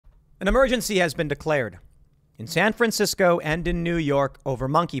An emergency has been declared in San Francisco and in New York over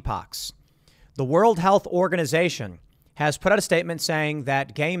monkeypox. The World Health Organization has put out a statement saying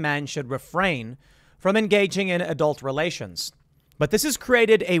that gay men should refrain from engaging in adult relations. But this has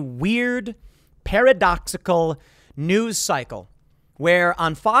created a weird, paradoxical news cycle where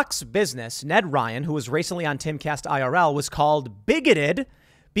on Fox Business, Ned Ryan, who was recently on Timcast IRL, was called bigoted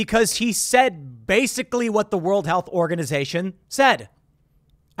because he said basically what the World Health Organization said.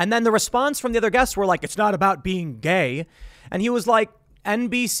 And then the response from the other guests were like, it's not about being gay. And he was like,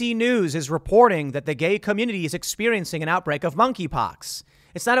 NBC News is reporting that the gay community is experiencing an outbreak of monkeypox.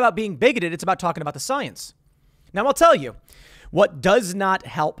 It's not about being bigoted. It's about talking about the science. Now, I'll tell you what does not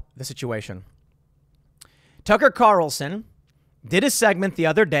help the situation. Tucker Carlson did a segment the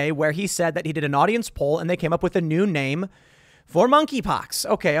other day where he said that he did an audience poll and they came up with a new name for monkeypox.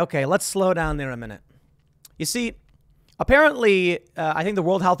 Okay, let's slow down there a minute. You see, apparently, I think the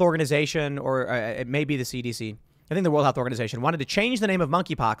World Health Organization, or it may be the CDC, I think the World Health Organization wanted to change the name of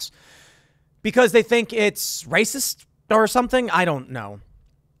monkeypox because they think it's racist or something. I don't know.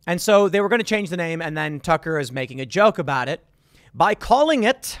 And so they were going to change the name, and then Tucker is making a joke about it by calling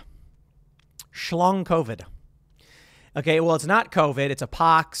it SCHLONG COVID. Okay, well, it's not COVID. It's a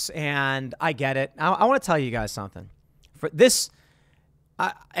pox, and I get it. I want to tell you guys something. For this,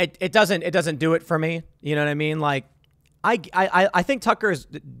 it doesn't do it for me. You know what I mean? Like, I think Tucker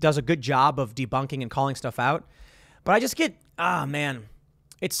does a good job of debunking and calling stuff out, but I just get, man,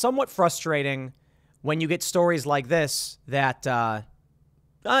 it's somewhat frustrating when you get stories like this that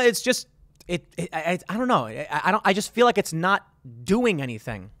it's just I don't know. I just feel like it's not doing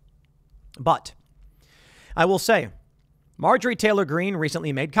anything. But I will say, Marjorie Taylor Greene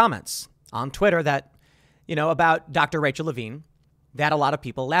recently made comments on Twitter that, about Dr. Rachel Levine that a lot of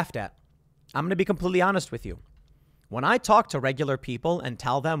people laughed at. I'm going to be completely honest with you. When I talk to regular people and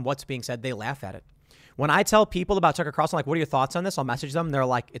tell them what's being said, they laugh at it. When I tell people about Tucker Carlson, like, what are your thoughts on this? I'll message them. They're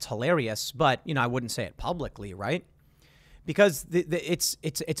like, it's hilarious, but, I wouldn't say it publicly, right? Because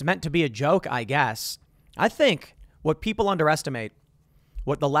it's meant to be a joke, I guess. I think what people underestimate,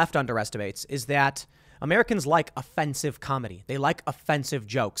 what the left underestimates, is that Americans like offensive comedy. They like offensive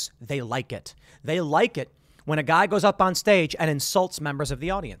jokes. They like it. They like it when a guy goes up on stage and insults members of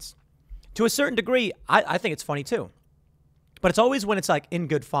the audience. To a certain degree, I think it's funny too. But it's always when it's like in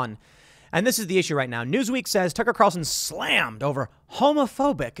good fun. And this is the issue right now. Newsweek says Tucker Carlson slammed over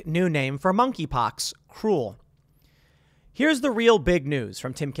homophobic new name for monkeypox. Cruel. Here's the real big news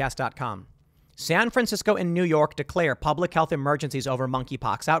from timcast.com. San Francisco and New York declare public health emergencies over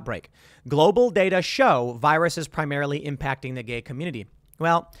monkeypox outbreak. Global data show virus is primarily impacting the gay community.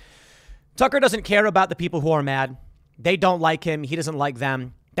 Well, Tucker doesn't care about the people who are mad. They don't like him. He doesn't like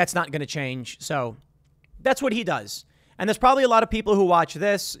them. That's not going to change. So that's what he does. And there's probably a lot of people who watch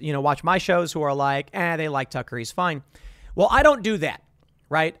this, watch my shows who are like, they like Tucker. He's fine. Well, I don't do that,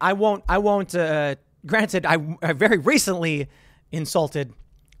 right? I won't, granted, I very recently insulted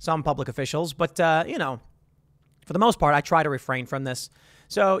some public officials, but, for the most part, I try to refrain from this.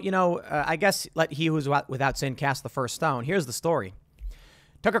 So, I guess let he who's without sin cast the first stone. Here's the story.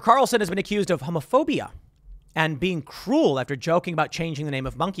 Tucker Carlson has been accused of homophobia and being cruel after joking about changing the name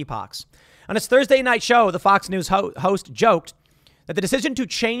of monkeypox. On his Thursday night show, the Fox News host joked that the decision to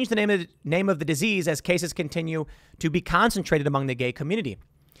change the name of the disease as cases continue to be concentrated among the gay community.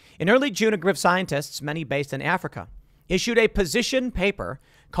 In early June, a group of scientists, many based in Africa, issued a position paper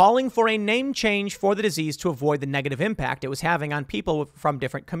calling for a name change for the disease to avoid the negative impact it was having on people from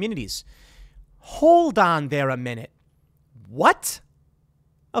different communities. Hold on there a minute. What?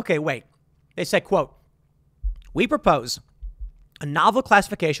 Okay, wait. They said, quote, "We propose a novel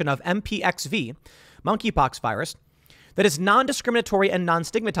classification of MPXV, monkeypox virus, that is non-discriminatory and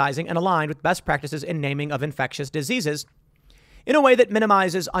non-stigmatizing and aligned with best practices in naming of infectious diseases in a way that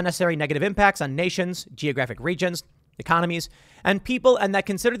minimizes unnecessary negative impacts on nations, geographic regions, economies, and people, and that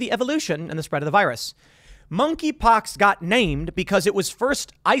consider the evolution and the spread of the virus." Monkeypox got named because it was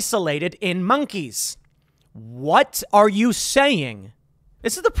first isolated in monkeys. What are you saying?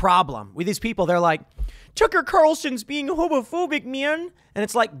 This is the problem with these people. They're like, Tucker Carlson's being homophobic, man. And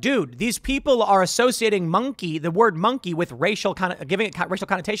it's like, dude, these people are associating monkey, the word monkey, with giving it racial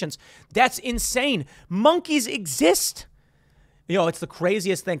connotations. That's insane. Monkeys exist. It's the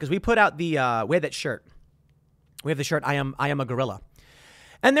craziest thing because we put out we had that shirt. We have the shirt, I am a gorilla.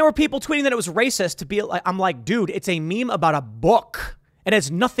 And there were people tweeting that it was racist to be like, I'm like, dude, it's a meme about a book. It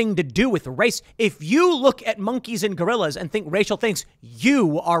has nothing to do with race. If you look at monkeys and gorillas and think racial things,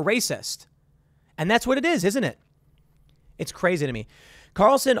 you are racist. And that's what it is, isn't it? It's crazy to me.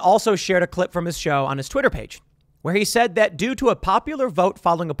 Carlson also shared a clip from his show on his Twitter page. where he said that due to a popular vote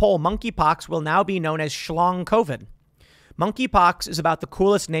following a poll, monkeypox will now be known as SCHLONG COVID. Monkeypox is about the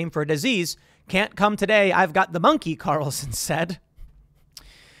coolest name for a disease. Can't come today. I've got the monkey, Carlson said.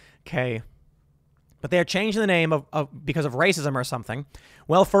 Okay. But they're changing the name because of racism or something.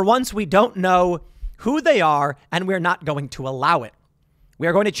 Well, for once, we don't know who they are, and we're not going to allow it. We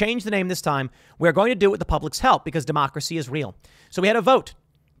are going to change the name this time. We're going to do it with the public's help because democracy is real. So we had a vote.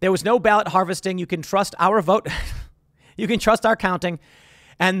 There was no ballot harvesting. You can trust our vote. You can trust our counting.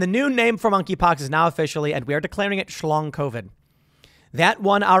 And the new name for monkeypox is now officially, and we are declaring it SCHLONG COVID. That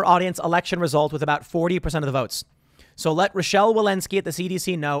won our audience election result with about 40% of the votes. So let Rochelle Walensky at the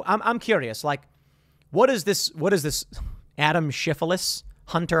CDC know. I'm curious, like, what is this Adam Schifffelis,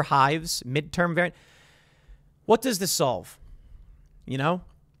 Hunter Hives, midterm variant? What does this solve? You know,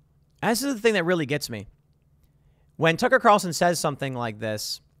 this is the thing that really gets me. When Tucker Carlson says something like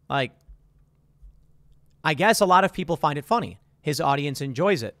this, like, I guess a lot of people find it funny. His audience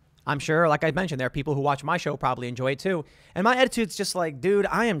enjoys it. I'm sure, like I mentioned, there are people who watch my show probably enjoy it too. And my attitude's just like, dude,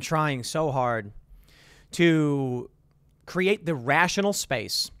 I am trying so hard to create the rational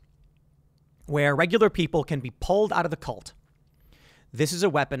space where regular people can be pulled out of the cult. This is a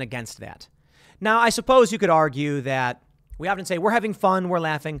weapon against that. Now, I suppose you could argue that we often say we're having fun, we're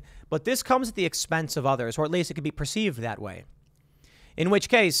laughing, but this comes at the expense of others, or at least it could be perceived that way. In which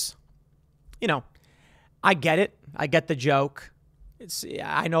case, you know, I get it. I get the joke.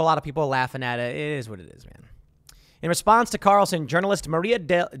 I know a lot of people are laughing at it. It is what it is, man. In response to Carlson, journalist Maria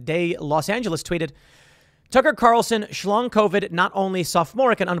de Los Angeles tweeted, Tucker Carlson, SCHLONG COVID, not only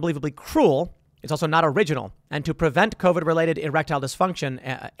sophomoric and unbelievably cruel, it's also not original. And to prevent COVID-related erectile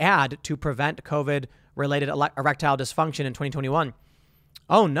dysfunction, add to prevent COVID-related erectile dysfunction in 2021.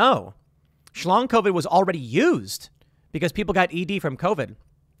 Oh, no. SCHLONG COVID was already used because people got ED from COVID.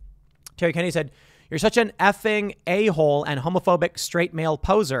 Terry Kennedy said, you're such an effing a-hole and homophobic straight male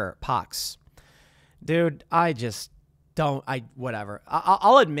poser, Pox. Dude, I just don't, whatever.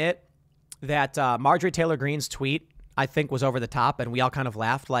 I'll admit that Marjorie Taylor Greene's tweet, I think, was over the top, and we all kind of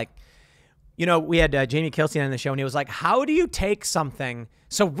laughed. Like, you know, we had Jamie Kilstein on the show, and he was like, how do you take something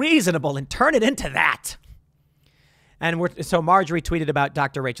so reasonable and turn it into that? And so Marjorie tweeted about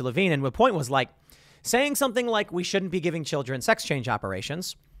Dr. Rachel Levine, and the point was like, saying something like we shouldn't be giving children sex change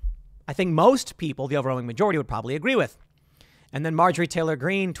operations, I think most people, the overwhelming majority, would probably agree with. And then Marjorie Taylor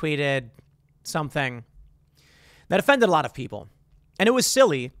Greene tweeted something that offended a lot of people. And it was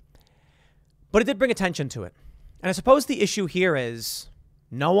silly, but it did bring attention to it. And I suppose the issue here is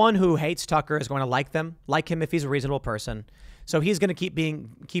no one who hates Tucker is going to like him if he's a reasonable person. So he's going to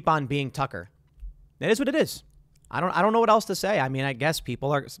keep on being Tucker. It is what it is. I don't know what else to say. I mean, I guess the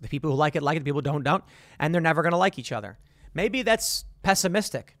people who like it, the people who don't, and they're never going to like each other. Maybe that's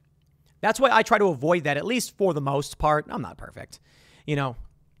pessimistic. That's why I try to avoid that, at least for the most part. I'm not perfect. You know,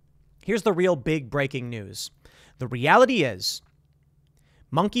 here's the real big breaking news. The reality is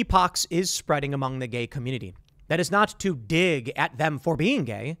monkeypox is spreading among the gay community. That is not to dig at them for being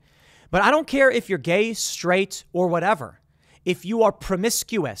gay, but I don't care if you're gay, straight, or whatever. If you are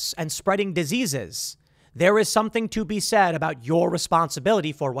promiscuous and spreading diseases, there is something to be said about your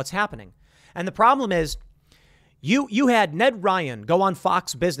responsibility for what's happening. And the problem is, you had Ned Ryan go on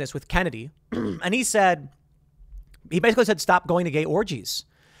Fox Business with Kennedy, and he basically said, stop going to gay orgies.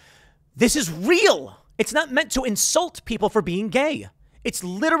 This is real. It's not meant to insult people for being gay. It's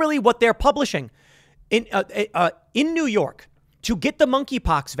literally what they're publishing. In New York, to get the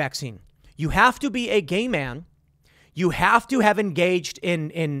monkeypox vaccine, you have to be a gay man. You have to have engaged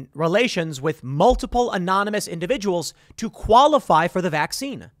in relations with multiple anonymous individuals to qualify for the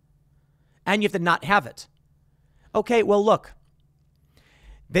vaccine. And you have to not have it. Okay, well, look,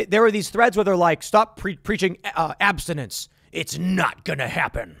 there are these threads where they're like, stop preaching abstinence. It's not going to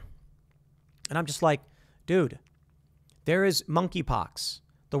happen. And I'm just like, dude, there is monkeypox.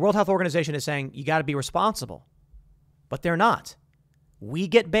 The World Health Organization is saying you got to be responsible, but they're not. We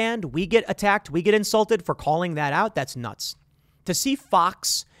get banned. We get attacked. We get insulted for calling that out. That's nuts. To see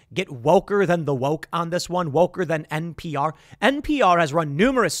Fox get woker than the woke on this one, woker than NPR. NPR has run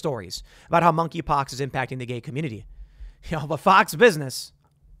numerous stories about how monkeypox is impacting the gay community. You know, but Fox Business,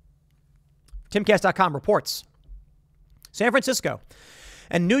 timcast.com reports, San Francisco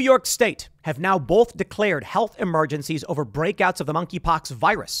and New York State have now both declared health emergencies over breakouts of the monkeypox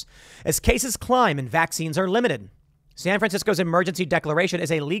virus as cases climb and vaccines are limited. San Francisco's emergency declaration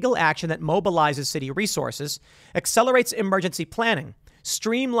is a legal action that mobilizes city resources, accelerates emergency planning,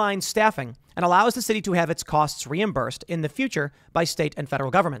 streamlines staffing, and allows the city to have its costs reimbursed in the future by state and federal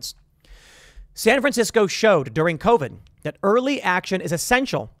governments. San Francisco showed during COVID that early action is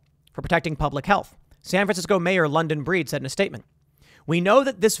essential for protecting public health. San Francisco Mayor London Breed said in a statement, "We know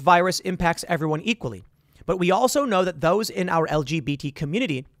that this virus impacts everyone equally, but we also know that those in our LGBT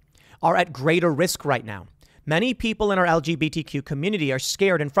community are at greater risk right now. Many people in our LGBTQ community are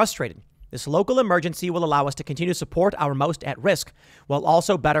scared and frustrated. This local emergency will allow us to continue to support our most at risk while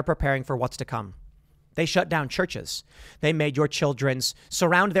also better preparing for what's to come." They shut down churches. They made your children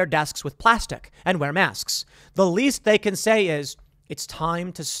surround their desks with plastic and wear masks. The least they can say is, it's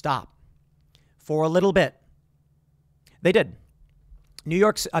time to stop for a little bit. They did. New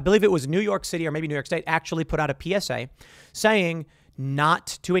York, I believe it was New York City or maybe New York State, actually put out a PSA saying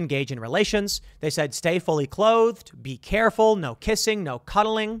not to engage in relations. They said, stay fully clothed, be careful, no kissing, no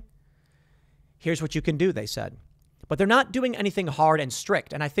cuddling. Here's what you can do, they said. But they're not doing anything hard and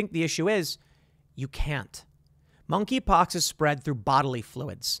strict. And I think the issue is you can't. Monkeypox is spread through bodily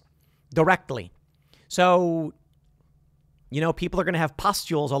fluids directly. So, people are going to have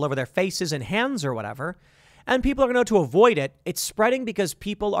pustules all over their faces and hands or whatever. And people are going to avoid it. It's spreading because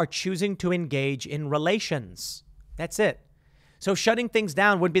people are choosing to engage in relations. That's it. So shutting things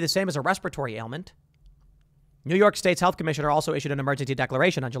down would be the same as a respiratory ailment. New York State's health commissioner also issued an emergency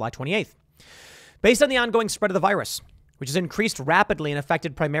declaration on July 28th. Based on the ongoing spread of the virus, which has increased rapidly and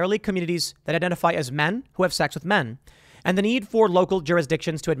affected primarily communities that identify as men who have sex with men, and the need for local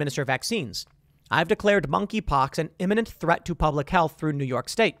jurisdictions to administer vaccines, I've declared monkeypox an imminent threat to public health through New York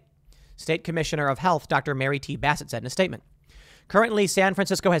State. State Commissioner of Health, Dr. Mary T. Bassett, said in a statement. Currently, San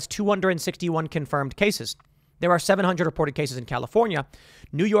Francisco has 261 confirmed cases. There are 700 reported cases in California.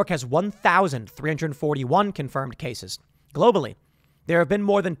 New York has 1,341 confirmed cases. Globally, there have been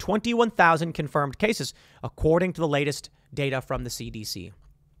more than 21,000 confirmed cases, according to the latest data from the CDC.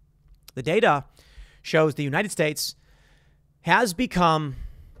 The data shows the United States has become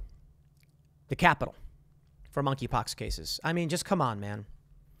the capital for monkeypox cases. I mean, just come on, man.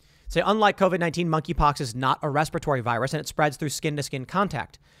 Say, unlike COVID-19, monkeypox is not a respiratory virus, and it spreads through skin-to-skin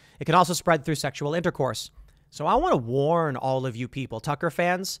contact. It can also spread through sexual intercourse. So I want to warn all of you people, Tucker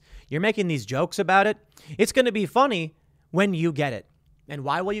fans, you're making these jokes about it. It's going to be funny when you get it. And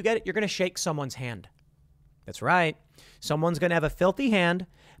why will you get it? You're going to shake someone's hand. That's right. Someone's going to have a filthy hand.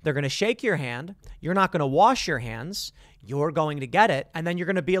 They're going to shake your hand. You're not going to wash your hands. You're going to get it. And then you're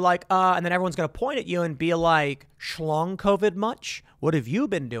going to be like, and then everyone's going to point at you and be like, SCHLONG COVID much? What have you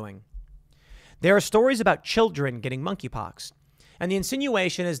been doing? There are stories about children getting monkeypox. And the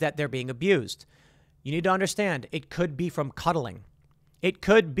insinuation is that they're being abused. You need to understand, it could be from cuddling. It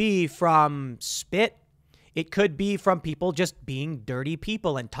could be from spit. It could be from people just being dirty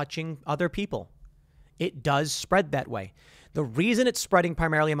people and touching other people. It does spread that way. The reason it's spreading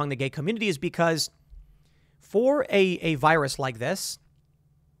primarily among the gay community is because for a virus like this,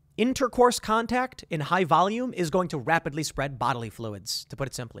 intercourse contact in high volume is going to rapidly spread bodily fluids, to put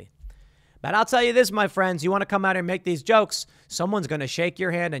it simply. But I'll tell you this, my friends, you want to come out and make these jokes, someone's going to shake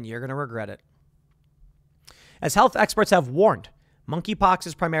your hand and you're going to regret it. As health experts have warned, monkeypox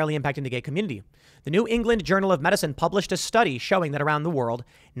is primarily impacting the gay community. The New England Journal of Medicine published a study showing that around the world,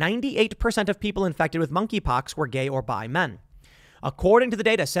 98% of people infected with monkeypox were gay or bi men. According to the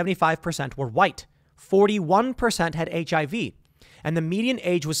data, 75% were white, 41% had HIV, and the median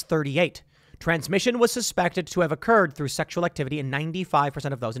age was 38. Transmission was suspected to have occurred through sexual activity in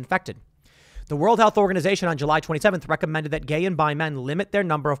 95% of those infected. The World Health Organization on July 27th recommended that gay and bi men limit their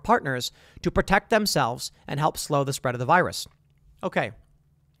number of partners to protect themselves and help slow the spread of the virus. Okay.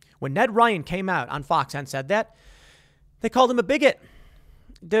 When Ned Ryan came out on Fox and said that, they called him a bigot.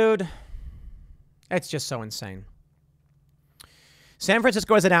 Dude, it's just so insane. San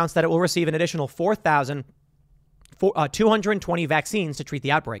Francisco has announced that it will receive an additional 4,220 vaccines to treat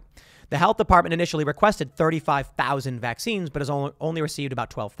the outbreak. The health department initially requested 35,000 vaccines, but has only received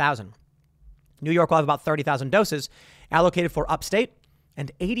about 12,000. New York will have about 30,000 doses allocated for upstate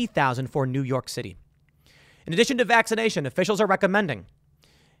and 80,000 for New York City. In addition to vaccination, officials are recommending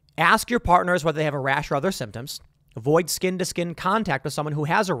ask your partners whether they have a rash or other symptoms. Avoid skin-to-skin contact with someone who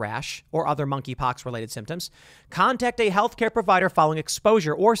has a rash or other monkeypox-related symptoms. Contact a healthcare provider following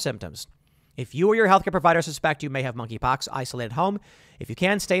exposure or symptoms. If you or your healthcare provider suspect you may have monkeypox, isolate at home. If you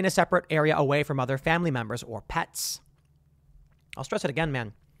can, stay in a separate area away from other family members or pets. I'll stress it again,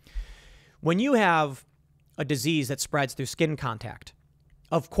 man. When you have a disease that spreads through skin contact,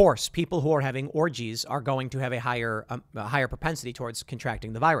 of course, people who are having orgies are going to have a higher propensity towards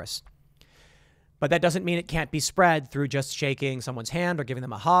contracting the virus. But that doesn't mean it can't be spread through just shaking someone's hand or giving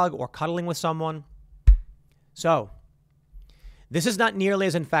them a hug or cuddling with someone. So this is not nearly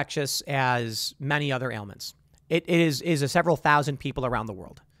as infectious as many other ailments. It is a several thousand people around the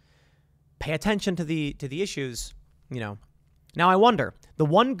world. Pay attention to the issues, Now, I wonder, the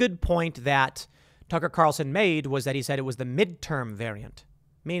one good point that Tucker Carlson made was that he said it was the midterm variant,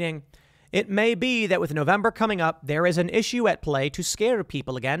 meaning it may be that with November coming up, there is an issue at play to scare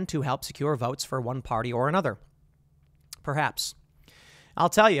people again to help secure votes for one party or another. Perhaps. I'll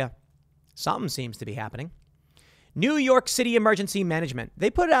tell you, something seems to be happening. New York City Emergency Management, they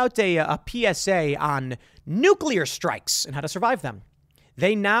put out a PSA on nuclear strikes and how to survive them.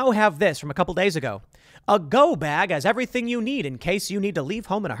 They now have this from a couple days ago. A go bag has everything you need in case you need to leave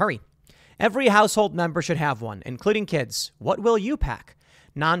home in a hurry. Every household member should have one, including kids. What will you pack?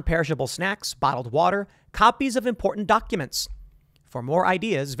 Non-perishable snacks, bottled water, copies of important documents. For more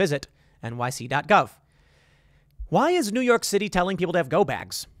ideas, visit nyc.gov. Why is New York City telling people to have go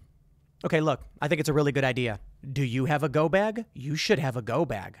bags? Okay, look, I think it's a really good idea. Do you have a go bag? You should have a go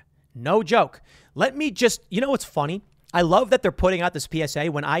bag. No joke. Let me just, you know what's funny? I love that they're putting out this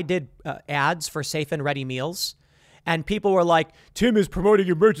PSA. When I did ads for safe and ready meals, and people were like, Tim is promoting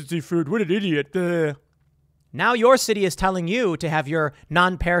emergency food. What an idiot. Now your city is telling you to have your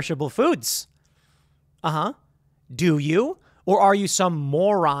non-perishable foods. Do you? Or are you some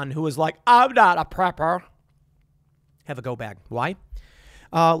moron who is like, I'm not a prepper? Have a go bag. Why?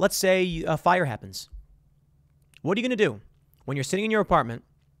 Let's say a fire happens. What are you going to do when you're sitting in your apartment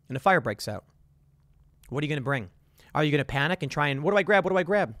and a fire breaks out? What are you going to bring? Are you going to panic and try and, what do I grab? What do I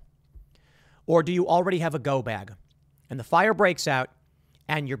grab? Or do you already have a go bag and the fire breaks out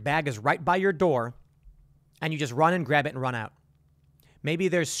and your bag is right by your door and you just run and grab it and run out? Maybe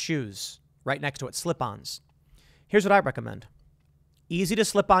there's shoes right next to it, slip-ons. Here's what I recommend. Easy to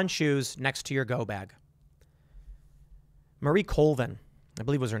slip on shoes next to your go bag. Marie Colvin, I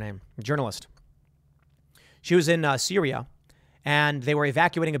believe was her name, a journalist. She was in Syria, and they were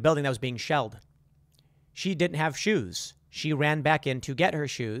evacuating a building that was being shelled. She didn't have shoes. She ran back in to get her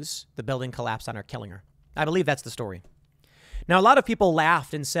shoes. The building collapsed on her, killing her. I believe that's the story. Now, a lot of people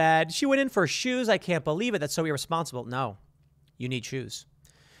laughed and said, she went in for shoes. I can't believe it. That's so irresponsible. No, you need shoes.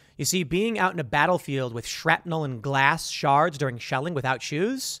 You see, being out in a battlefield with shrapnel and glass shards during shelling without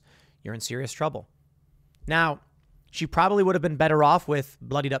shoes, you're in serious trouble. Now, she probably would have been better off with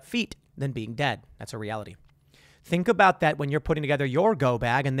bloodied up feet than being dead. That's a reality. Think about that when you're putting together your go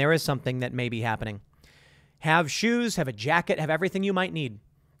bag and there is something that may be happening. Have shoes, have a jacket, have everything you might need.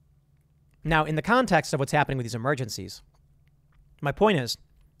 Now, in the context of what's happening with these emergencies, my point is,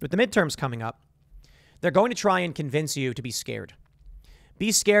 with the midterms coming up, they're going to try and convince you to be scared.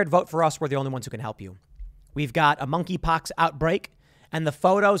 Be scared, vote for us. We're the only ones who can help you. We've got a monkeypox outbreak, and the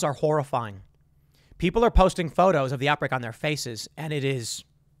photos are horrifying. People are posting photos of the outbreak on their faces, and it is...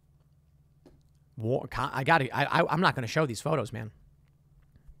 I'm not going to show these photos, man.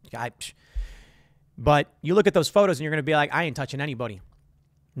 But you look at those photos, and you're going to be like, I ain't touching anybody.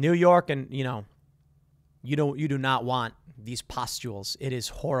 New York, and, you do not want these pustules. It is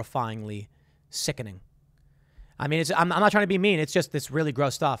horrifyingly sickening. I mean, I'm not trying to be mean. It's just this really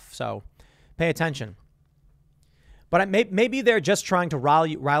gross stuff, so pay attention. But maybe they're just trying to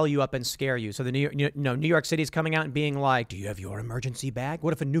rile you up and scare you. So the New York City's coming out and being like, do you have your emergency bag?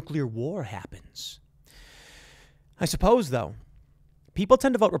 What if a nuclear war happens? I suppose, though, people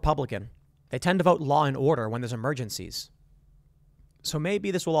tend to vote Republican. They tend to vote law and order when there's emergencies. So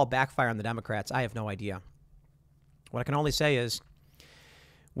maybe this will all backfire on the Democrats. I have no idea. What I can only say is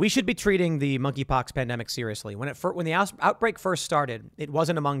we should be treating the monkeypox pandemic seriously. When the outbreak first started, it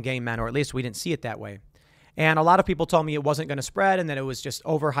wasn't among gay men, or at least we didn't see it that way. And a lot of people told me it wasn't going to spread and that it was just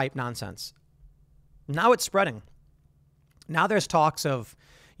overhyped nonsense. Now it's spreading. Now there's talks of,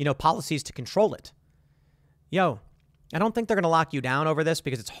 policies to control it. I don't think they're going to lock you down over this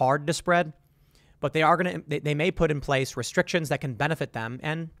because it's hard to spread, but they may put in place restrictions that can benefit them.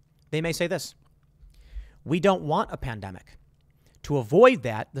 And they may say this: we don't want a pandemic. To avoid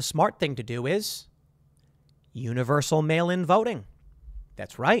that, the smart thing to do is universal mail-in voting.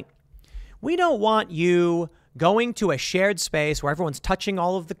 That's right. We don't want you going to a shared space where everyone's touching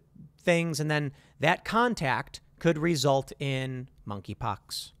all of the things, and then that contact could result in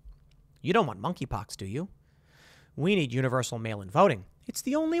monkeypox. You don't want monkeypox, do you? We need universal mail-in voting. It's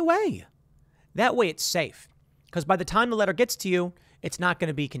the only way. That way it's safe. Because by the time the letter gets to you, it's not going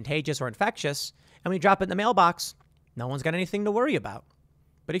to be contagious or infectious. And when you drop it in the mailbox, no one's got anything to worry about.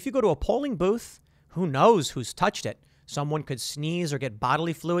 But if you go to a polling booth, who knows who's touched it? Someone could sneeze or get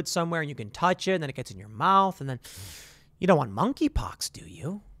bodily fluid somewhere and you can touch it and then it gets in your mouth and then you don't want monkeypox, do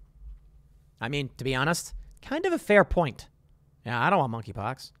you? I mean, to be honest, kind of a fair point. Yeah, I don't want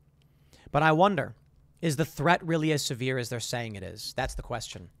monkeypox. But I wonder, is the threat really as severe as they're saying it is? That's the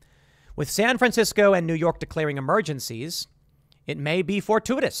question. With San Francisco and New York declaring emergencies, it may be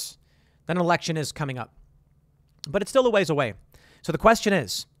fortuitous that an election is coming up. But it's still a ways away. So the question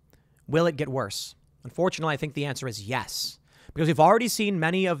is, will it get worse? Unfortunately, I think the answer is yes, because we've already seen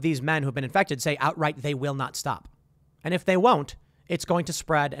many of these men who've been infected say outright they will not stop. And if they won't, it's going to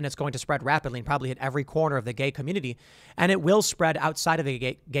spread, and it's going to spread rapidly and probably hit every corner of the gay community, and it will spread outside of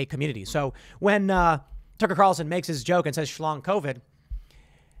the gay community. So when Tucker Carlson makes his joke and says "Schlong COVID,"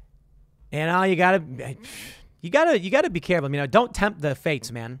 you gotta be careful. Don't tempt the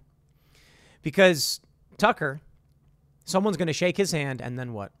fates, man, because Tucker, someone's going to shake his hand, and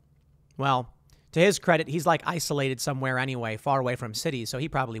then what? Well, to his credit, he's like isolated somewhere anyway, far away from cities, so he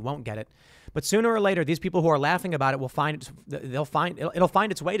probably won't get it. But sooner or later, these people who are laughing about it will it'll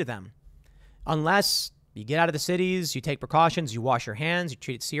find its way to them. Unless you get out of the cities, you take precautions, you wash your hands, you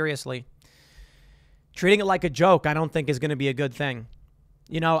treat it seriously. Treating it like a joke, I don't think is going to be a good thing.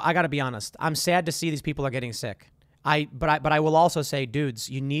 I got to be honest. I'm sad to see these people are getting sick. But I will also say, dudes,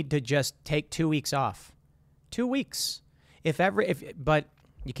 you need to just take 2 weeks off. 2 weeks. But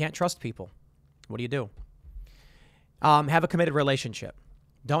you can't trust people. What do you do? Have a committed relationship.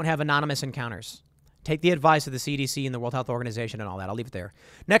 Don't have anonymous encounters. Take the advice of the CDC and the World Health Organization and all that. I'll leave it there.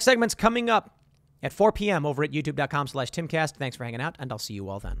 Next segment's coming up at 4 p.m. over at youtube.com/Timcast. Thanks for hanging out, and I'll see you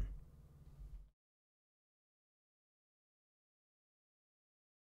all then.